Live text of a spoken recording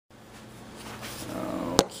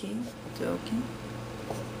Okie.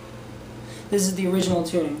 This is the original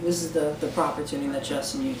tuning. This is the proper tuning that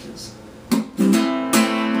Justin uses.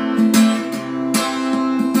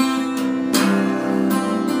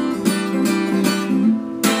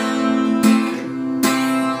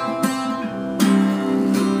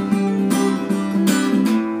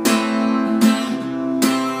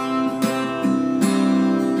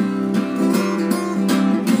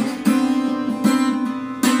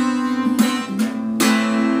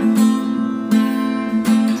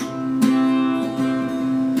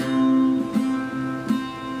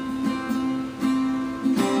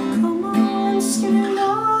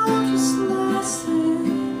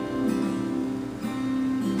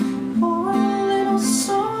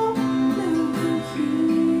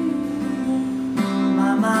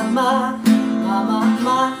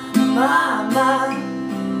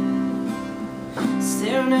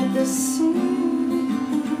 Staring at the sea,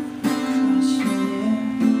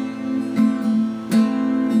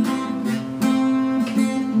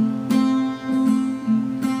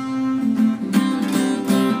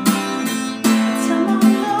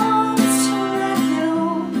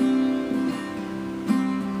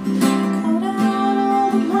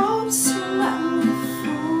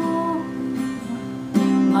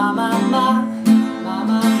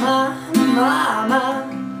 Mama,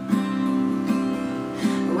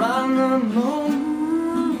 run the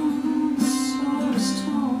moon, so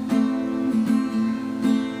stone.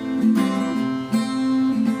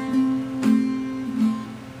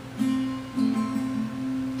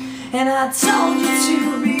 And I told you to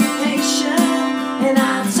be patient, and I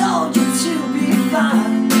told you to be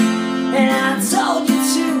fine, and I told you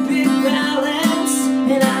to be balanced,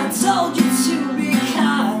 and I told you to be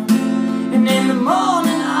kind. And in the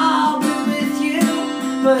morning I'll be with you,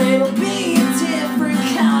 but it'll be a different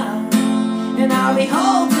kind. And I'll be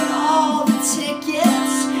holding all the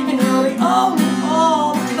tickets, and I'll be owning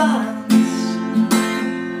all the vines.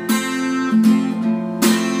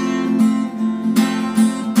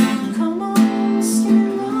 Come on,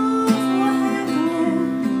 stand up for happening.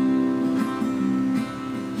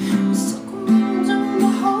 Suck on the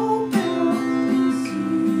hope and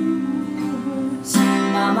disease.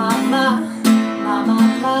 Ma.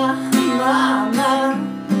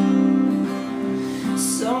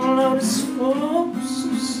 So notice folks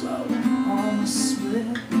are so on the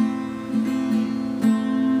split.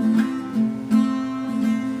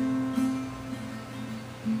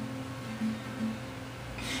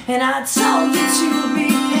 And I told you to be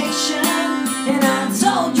patient, and I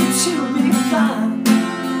told you to be fine,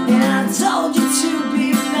 and I told you to be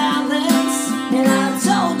balanced, and I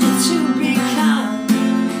told you to be kind.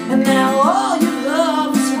 And now all your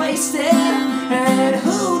love is wasted, and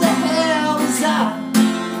who the hell is I?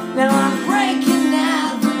 Now I'm breaking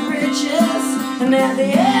out the bridges, and at the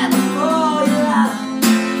end of all your life,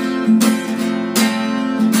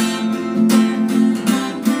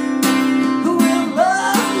 who will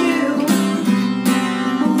love you,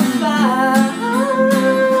 who will find,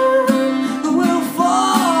 who will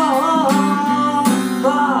fall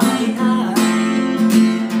behind.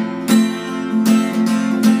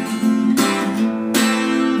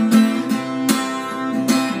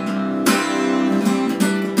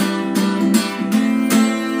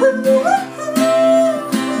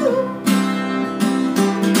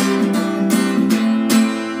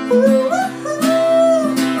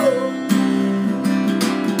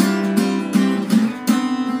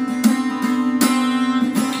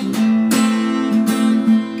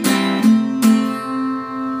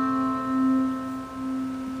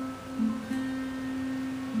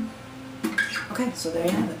 Okay, so there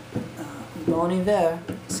you have it. Bon Iver,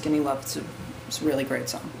 Skinny Love. It's a really great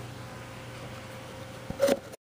song.